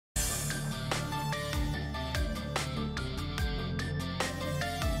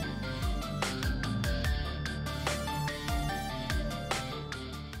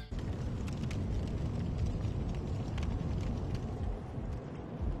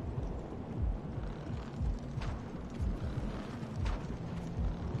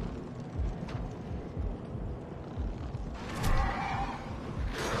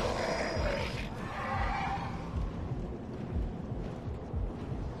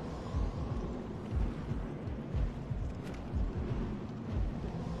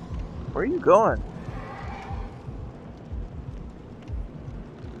Where are you going?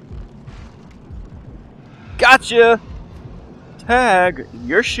 Gotcha! Tag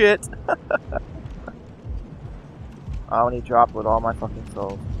your shit. Oh, and he dropped with all my fucking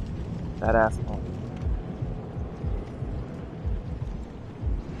souls. That asshole.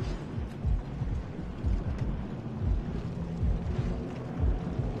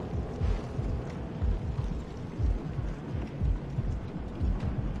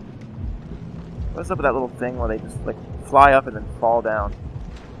 What's up with that little thing where they just like fly up and then fall down?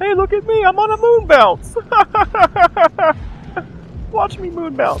 Hey, look at me! I'm on a moon bounce! Watch me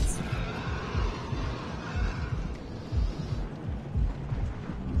moon bounce.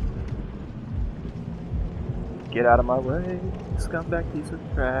 Get out of my way, scumbag piece of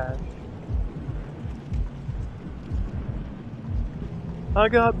trash. I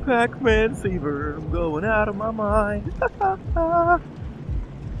got Pac-Man fever, I'm going out of my mind.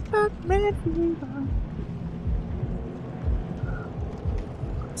 Pac-Man fever.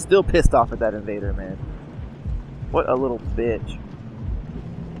 Still pissed off at that invader, man. What a little bitch.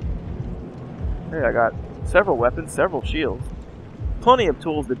 Hey, I got several weapons, several shields. Plenty of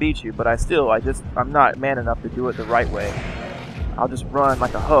tools to beat you, but I'm not man enough to do it the right way. I'll just run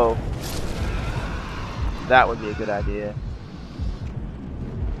like a hoe. That would be a good idea.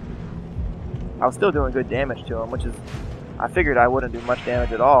 I was still doing good damage to him, which is... I figured I wouldn't do much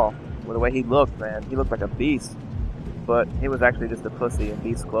damage at all with the way he looked, man. He looked like a beast. But he was actually just a pussy in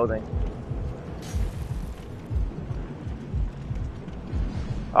beast clothing.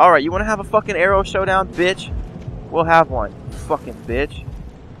 Alright, you wanna have a fucking arrow showdown, bitch? We'll have one. Fucking bitch.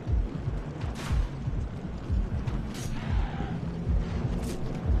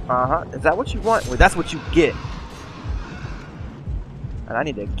 Uh-huh. Is that what you want? Well, that's what you get. And I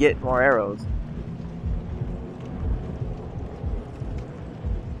need to get more arrows.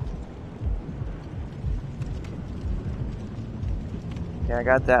 Okay, I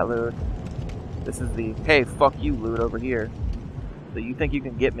got that loot. This is the, hey, fuck you loot over here. So you think you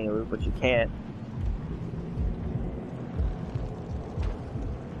can get me loot, but you can't.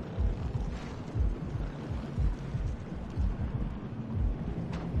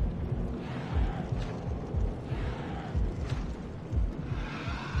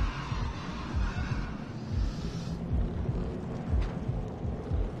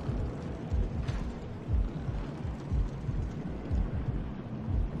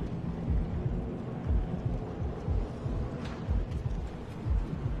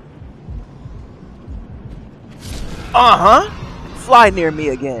 Uh-huh. Fly near me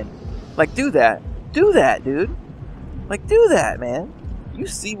again. Like, do that. Do that, dude. Like, do that, man. You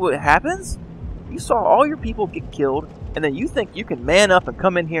see what happens? You saw all your people get killed, and then you think you can man up and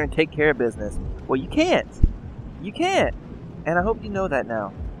come in here and take care of business. Well, you can't. You can't. And I hope you know that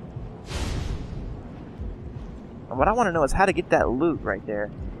now. And what I want to know is how to get that loot right there.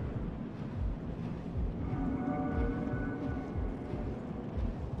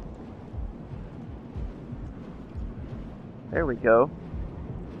 There we go.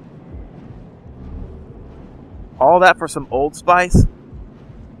 All that for some Old Spice?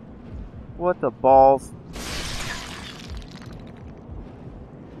 What the balls?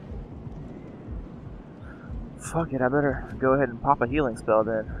 Fuck it, I better go ahead and pop a healing spell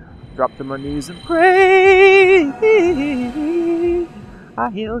then. Drop to my knees and pray. I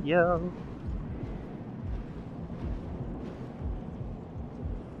heal you.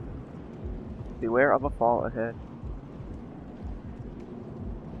 Beware of a fall ahead.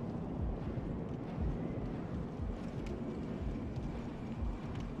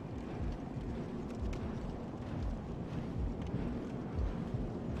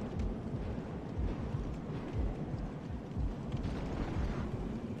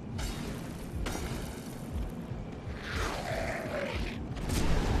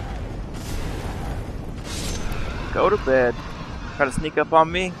 Go to bed. Try to sneak up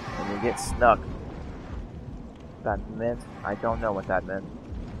on me, and you get snuck. That meant? I don't know what that meant.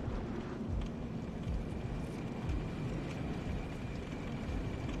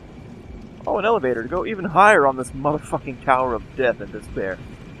 Oh, an elevator to go even higher on this motherfucking tower of death and despair.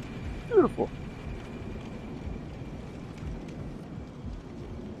 Beautiful.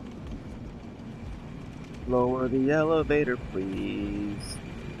 Lower the elevator, please.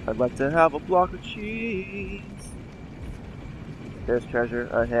 I'd like to have a block of cheese. There's treasure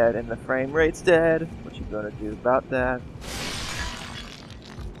ahead and the frame rate's dead. What you gonna do about that?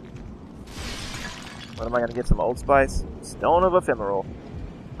 What am I gonna get? Some Old Spice? Stone of Ephemeral.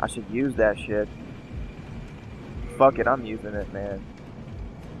 I should use that shit. Fuck it, I'm using it, man.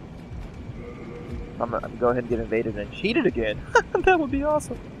 I'm gonna go ahead and get invaded and cheated again. That would be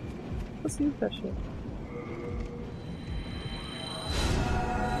awesome. Let's use that shit.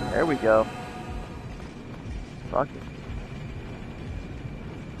 There we go. Fuck it.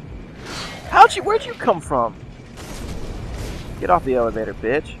 Where'd you come from? Get off the elevator,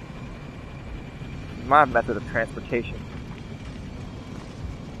 bitch. My method of transportation.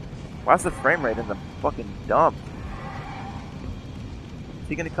 Why's the frame rate in the fucking dump? Is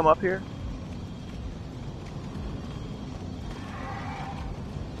he gonna come up here?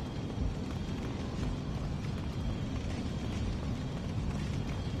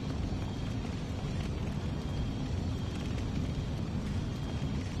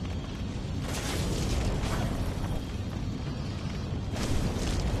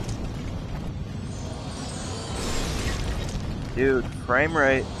 Dude, frame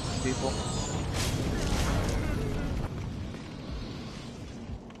rate, people.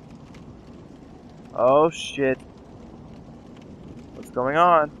 Oh shit. What's going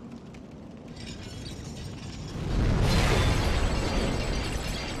on?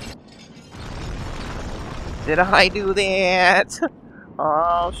 Did I do that?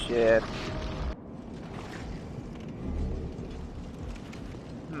 Oh shit.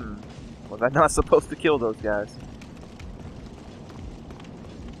 Was I not supposed to kill those guys?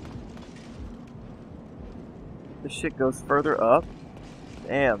 This shit goes further up?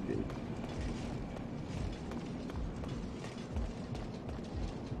 Damn, dude.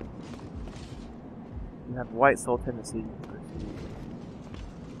 You have white soul tendency.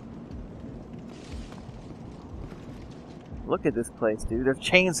 Look at this place, dude. There's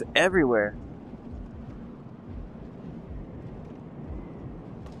chains everywhere.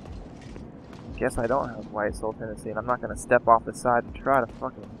 Guess I don't have white soul tendency, and I'm not gonna step off the side and try to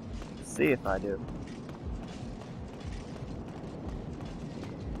fucking see if I do.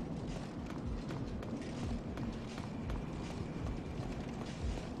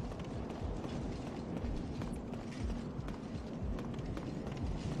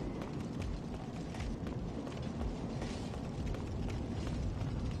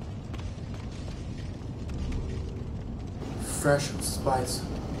 Fresh with spice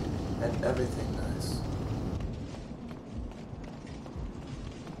and everything nice.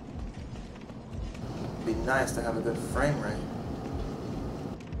 Be nice to have a good frame rate.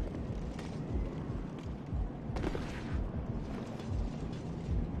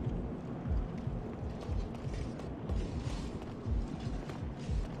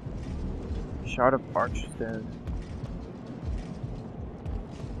 Shard of archstone.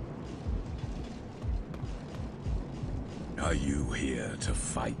 Are you here to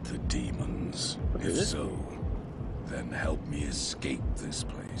fight the demons? If so, then help me escape this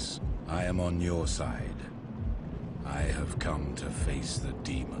place. I am on your side. I have come to face the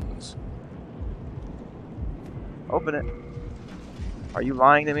demons. Open it. Are you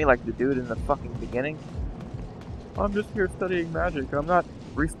lying to me like the dude in the fucking beginning? I'm just here studying magic. I'm not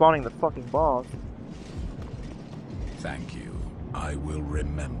respawning the fucking boss. Thank you. I will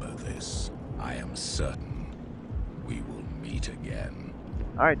remember this. I am certain we will meet again.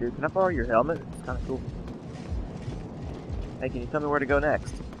 Alright, dude. Can I borrow your helmet? It's kind of cool. Hey, can you tell me where to go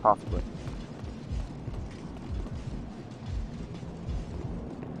next? Possibly.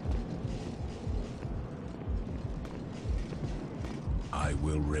 I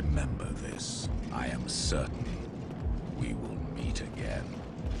will remember this. I am certain we will meet again.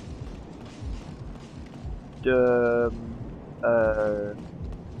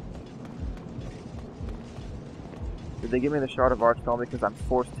 Did they give me the Shard of Archstone because I'm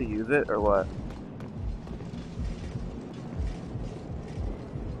forced to use it, or what?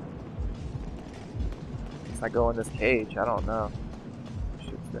 If I go in this cage, I don't know. I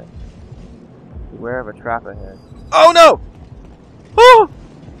should say. Beware of a trap ahead. Oh no! Oh!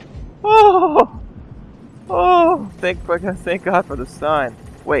 Oh! Oh! Thank God for the sign.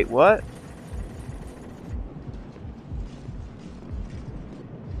 Wait, what?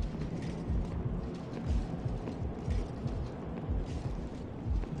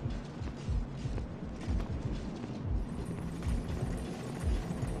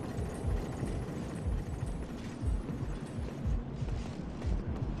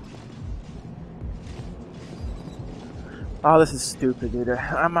 Oh, this is stupid, dude.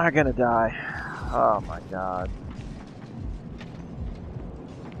 Am I gonna die? Oh my god.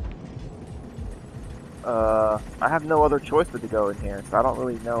 I have no other choice but to go in here, so I don't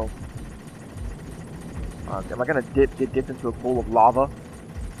really know. Am I gonna get dipped into a pool of lava?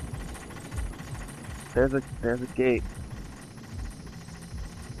 There's a gate.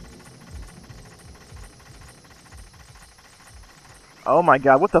 Oh my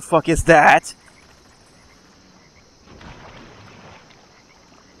god, what the fuck is that?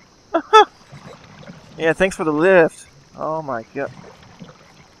 Yeah, thanks for the lift. Oh my god.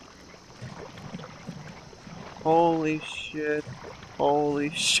 Holy shit.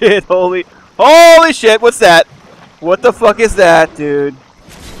 Holy shit. Holy shit. What's that? What the fuck is that, dude?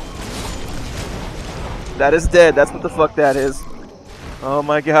 That is dead. That's what the fuck that is. Oh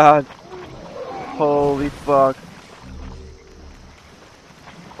my god. Holy fuck.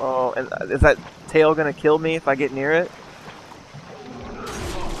 Oh, and is that tail gonna kill me if I get near it?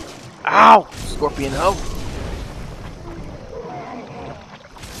 Ow! Scorpion hoe.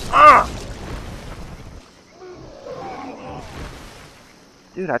 Ah!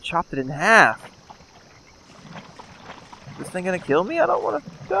 Dude, I chopped it in half. Is this thing gonna kill me? I don't wanna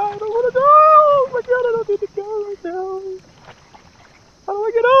die. I don't wanna die. Oh my god, I don't need to go right now. How do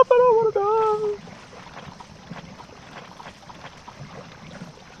I get up? I don't wanna die.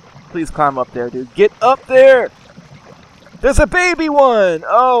 Please climb up there, dude. Get up there! There's a baby one!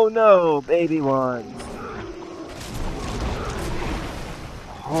 Oh no, baby ones.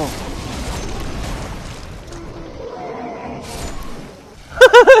 Oh.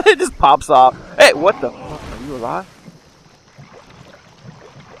 It just pops off. Hey, what the fuck? Are you alive?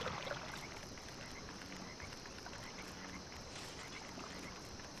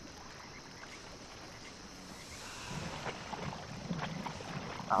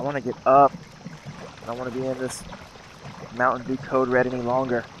 I want to get up. I don't want to be in this Mountain Dew Code Red any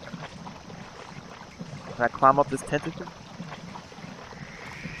longer. Can I climb up this tentacle?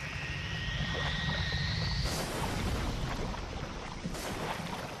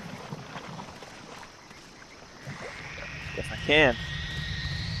 Yes, I can.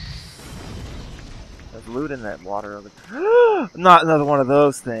 There's loot in that water over there. Not another one of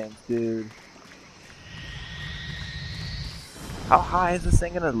those things, dude. How high is this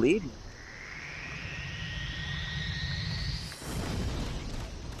thing gonna lead me?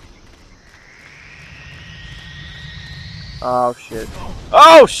 Oh shit.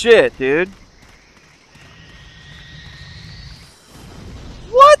 Oh shit, dude!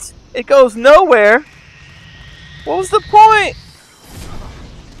 What? It goes nowhere? What was the point?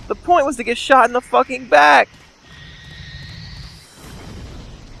 The point was to get shot in the fucking back!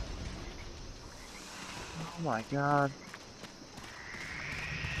 Oh my god.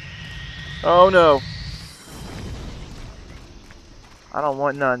 Oh no. I don't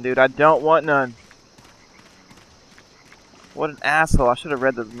want none, dude. I don't want none. What an asshole. I should have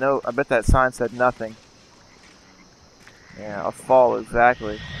read the note. I bet that sign said nothing. Yeah, a fall,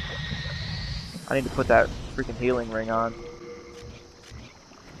 exactly. I need to put that freaking healing ring on.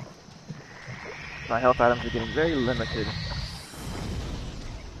 My health items are getting very limited.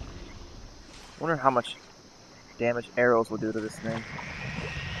 Wonder how much damage arrows will do to this thing.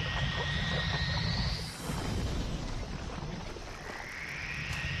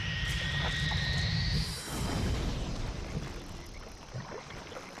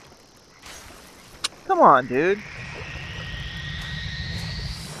 Come on, dude.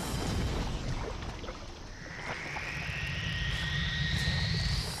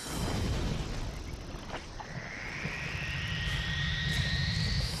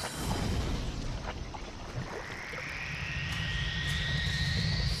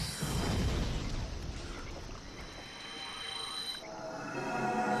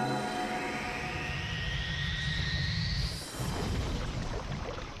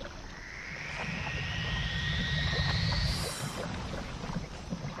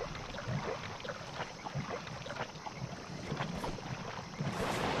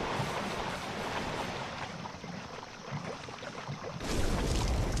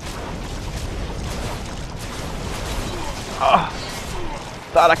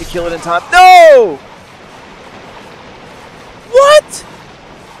 Thought I could kill it in time. No! What?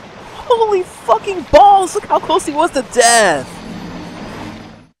 Holy fucking balls! Look how close he was to death!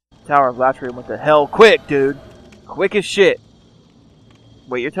 Tower of Latrium went to hell quick, dude. Quick as shit.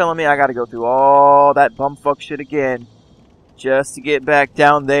 Wait, you're telling me I gotta go through all that bumfuck shit again just to get back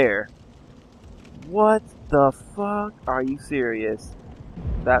down there? What the fuck? Are you serious?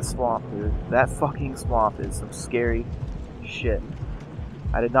 That swamp, dude. That fucking swamp is some scary shit.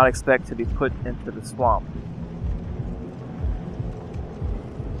 I did not expect to be put into the swamp.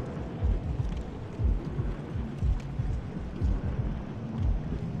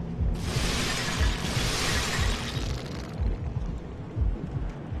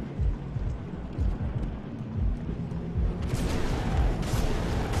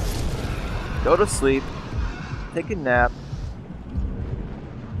 Go to sleep. Take a nap.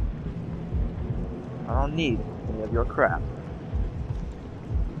 I don't need any of your crap.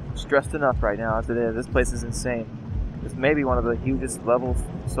 I'm stressed enough right now as it is. This place is insane. This may be one of the hugest levels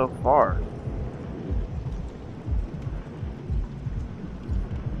so far.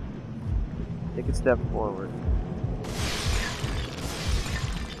 Take a step forward.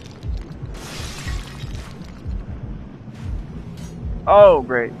 Oh,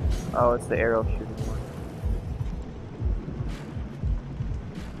 great. Oh, it's the arrow shooting one.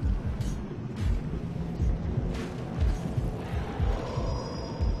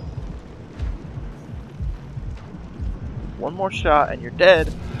 One more shot and you're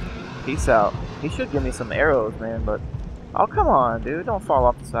dead. Peace out. He should give me some arrows, man, but... Oh, come on, dude. Don't fall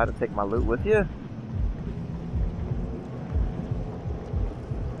off the side and take my loot with you.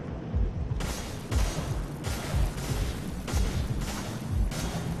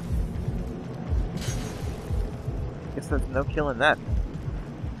 Guess there's no killing that.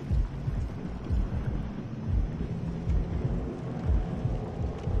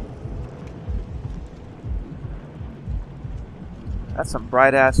 That's some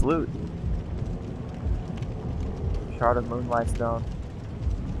bright-ass loot. Shard of Moonlight Stone.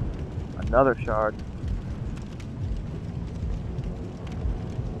 Another shard.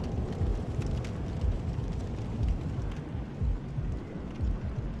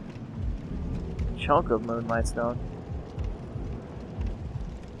 Chunk of Moonlight Stone.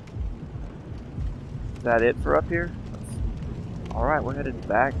 Is that it for up here? Alright, we're headed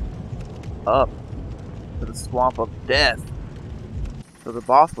back up to the Swamp of Death. So the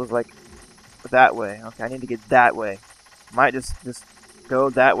boss was like that way. Okay, I need to get that way. Might just go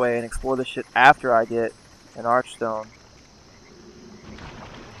that way and explore this shit after I get an archstone.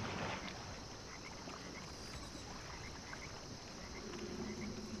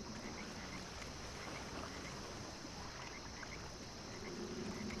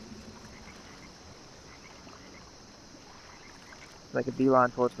 Make a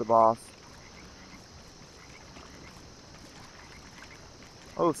beeline towards the boss.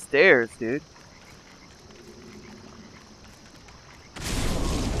 Oh, stairs, dude.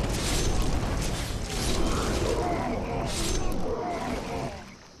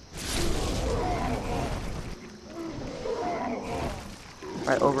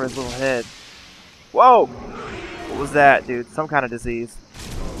 Right over his little head. Whoa! What was that, dude? Some kind of disease.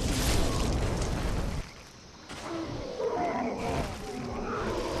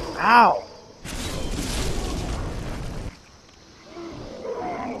 Ow!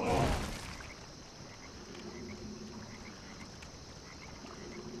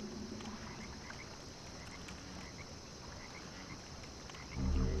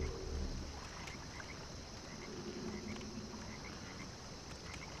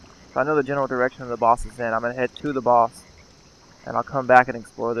 So I know the general direction the boss is in. I'm going to head to the boss. And I'll come back and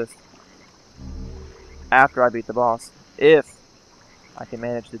explore this after I beat the boss. If I can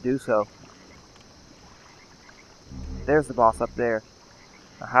manage to do so. There's the boss up there.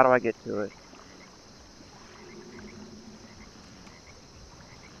 Now how do I get to it?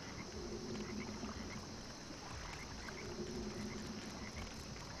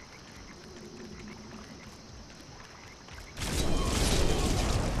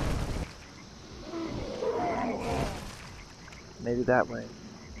 Maybe that way.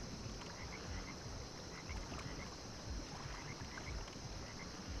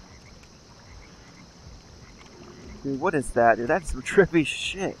 Dude, what is that? Dude, that's some trippy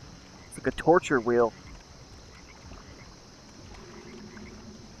shit. It's like a torture wheel.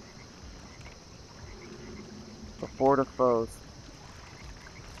 The Fort of Foes.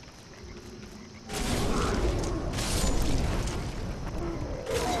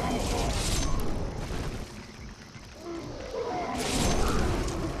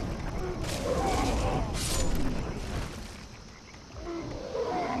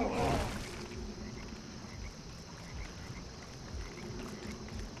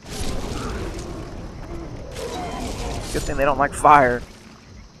 Good thing they don't like fire.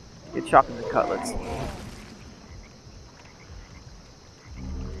 Get chopped into cutlets.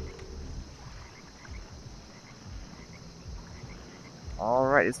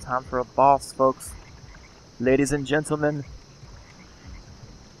 Alright, it's time for a boss, folks. Ladies and gentlemen.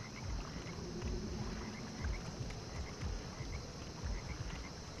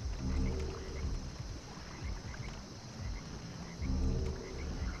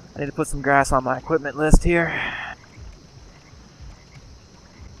 I need to put some grass on my equipment list here.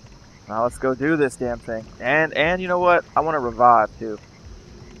 Now let's go do this damn thing. And you know what? I want to revive too.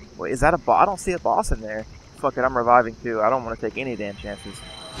 Wait, is that a boss? I don't see a boss in there. Fuck it, I'm reviving too. I don't want to take any damn chances.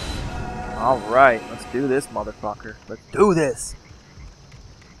 Alright, let's do this, motherfucker. Let's do this!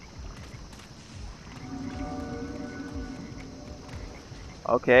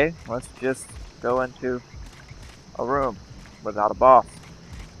 Okay, let's just go into a room without a boss.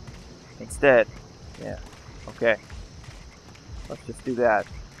 Instead. Yeah, okay. Let's just do that.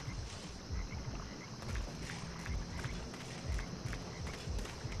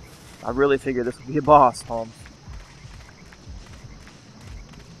 I really figured this would be a boss, Holmes.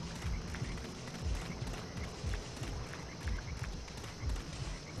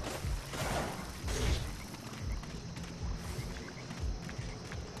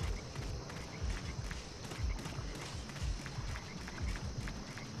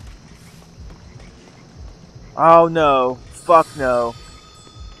 Oh no. Fuck no.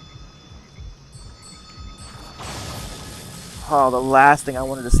 Oh, the last thing I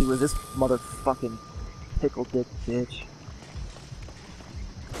wanted to see was this motherfucking pickle dick bitch.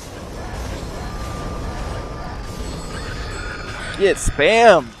 Get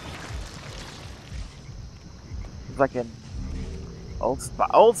spammed! It's like an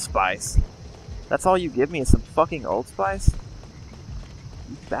Old Spice? That's all you give me is some fucking Old Spice?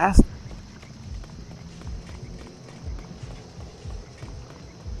 You bastard.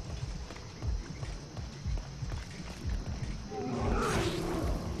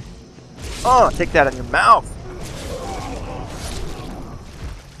 Oh, take that in your mouth!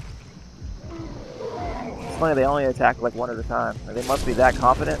 It's funny, they only attack like one at a time. Or they must be that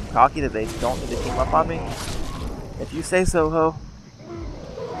confident and cocky that they don't need to team up on me. If you say so, ho.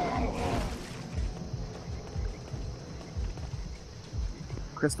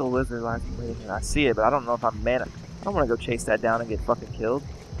 Crystal Lizard lies waiting here. I see it, but I don't know if I'm mana. I don't want to go chase that down and get fucking killed.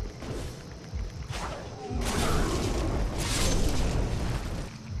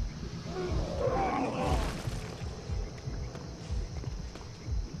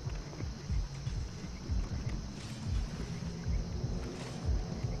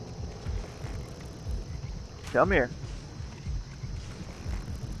 Come here.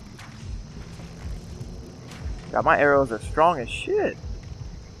 God, my arrows are strong as shit.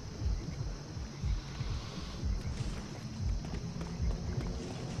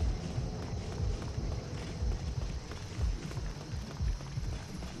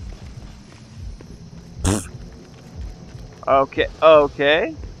 Okay,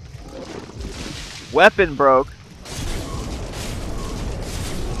 okay. Weapon broke.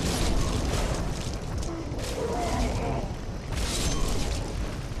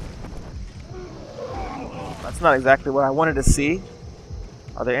 That's not exactly what I wanted to see.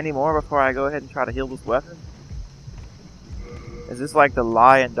 Are there any more before I go ahead and try to heal this weapon? Is this like the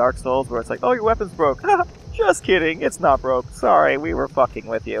lie in Dark Souls where it's like, oh, your weapon's broke? Just kidding, it's not broke. Sorry, we were fucking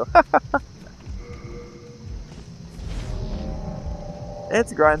with you.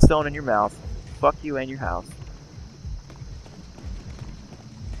 It's grindstone in your mouth. Fuck you and your house.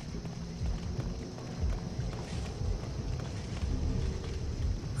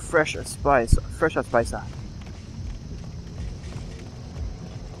 Fresh spice.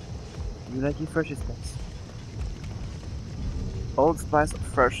 You like your fresh spice. Old Spice,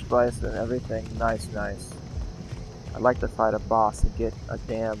 fresh spice, and everything. Nice, nice. I'd like to fight a boss and get a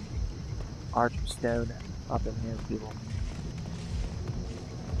damn archstone up in here, people.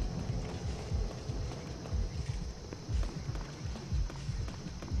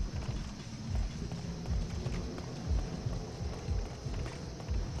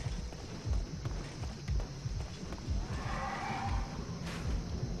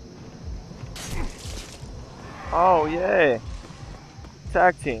 Oh, yay!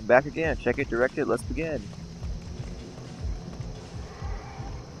 Tag team, back again. Check it directed, let's begin.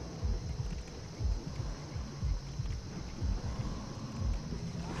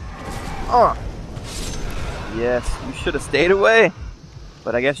 Yes, you should have stayed away.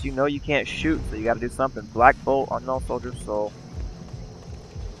 But I guess you know you can't shoot, so you gotta do something. Black Bolt, Unknown Soldier's Soul.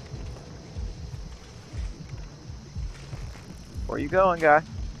 Where you going, guy?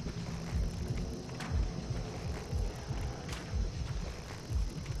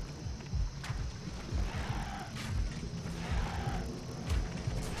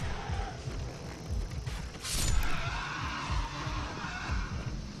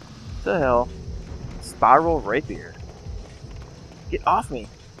 What the hell? Spiral Rapier. Get off me!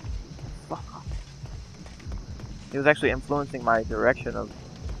 Fuck off. He was actually influencing my direction of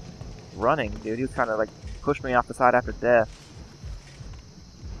running, dude. He was trying to like push me off the side after death.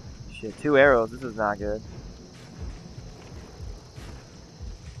 Shit, 2 arrows. This is not good.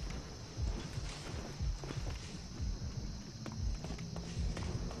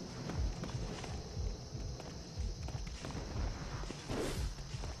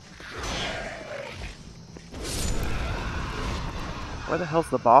 Where the hell's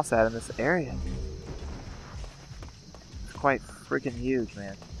the boss at in this area? It's quite freaking huge,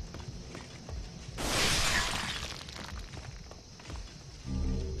 man.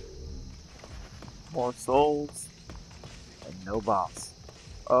 More souls and no boss.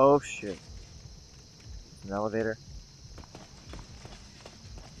 Oh shit. An elevator.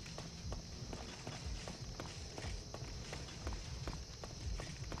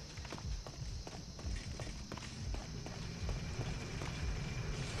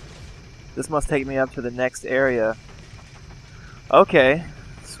 This must take me up to the next area. Okay,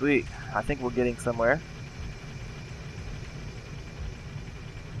 sweet. I think we're getting somewhere.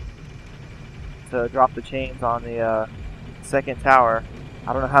 To drop the chains on the second tower.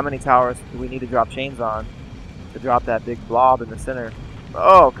 I don't know how many towers do we need to drop chains on to drop that big blob in the center.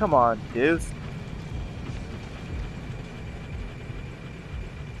 Oh, come on, dudes.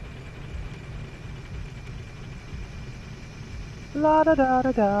 La da da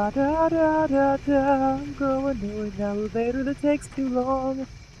da da da da da da. I'm going to an elevator that takes too long.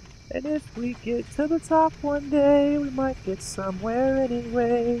 And if we get to the top one day, we might get somewhere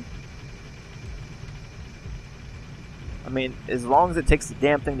anyway. I mean, as long as it takes the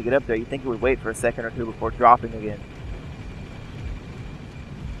damn thing to get up there, you think it would wait for a second or two before dropping again.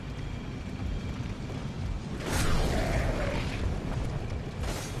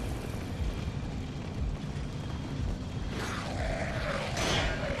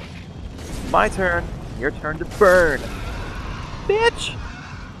 My turn. Your turn to burn. Bitch!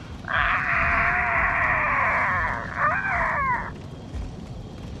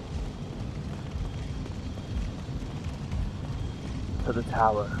 To the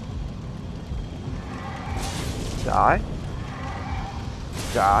tower. Die.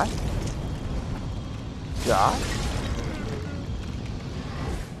 Die. Die.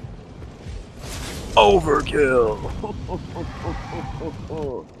 Overkill!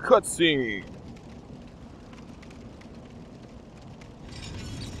 Cutscene!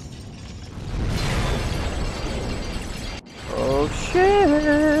 Oh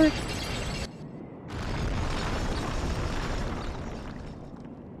shit!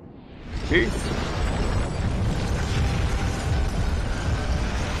 Peace.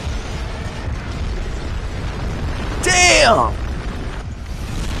 Damn!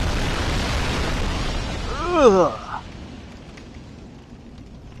 Ugh.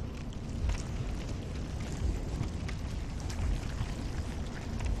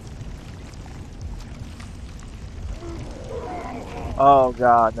 Oh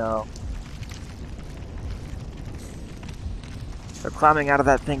god, no. They're climbing out of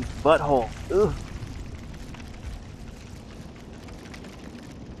that thing's butthole. Ugh.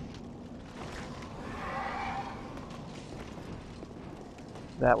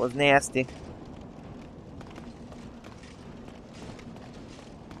 That was nasty.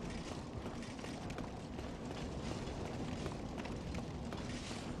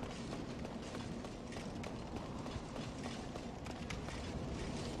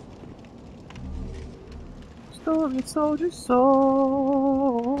 Story soldier soul.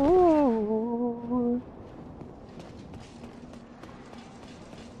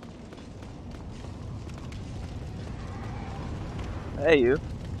 Hey, you.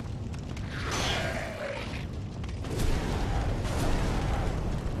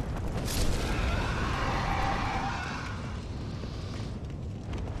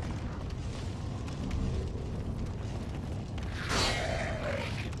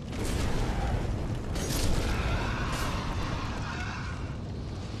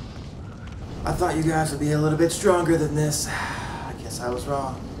 I thought you guys would be a little bit stronger than this. I guess I was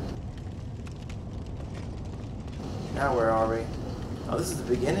wrong. Now where are we? Oh, this is the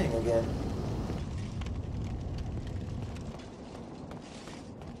beginning again.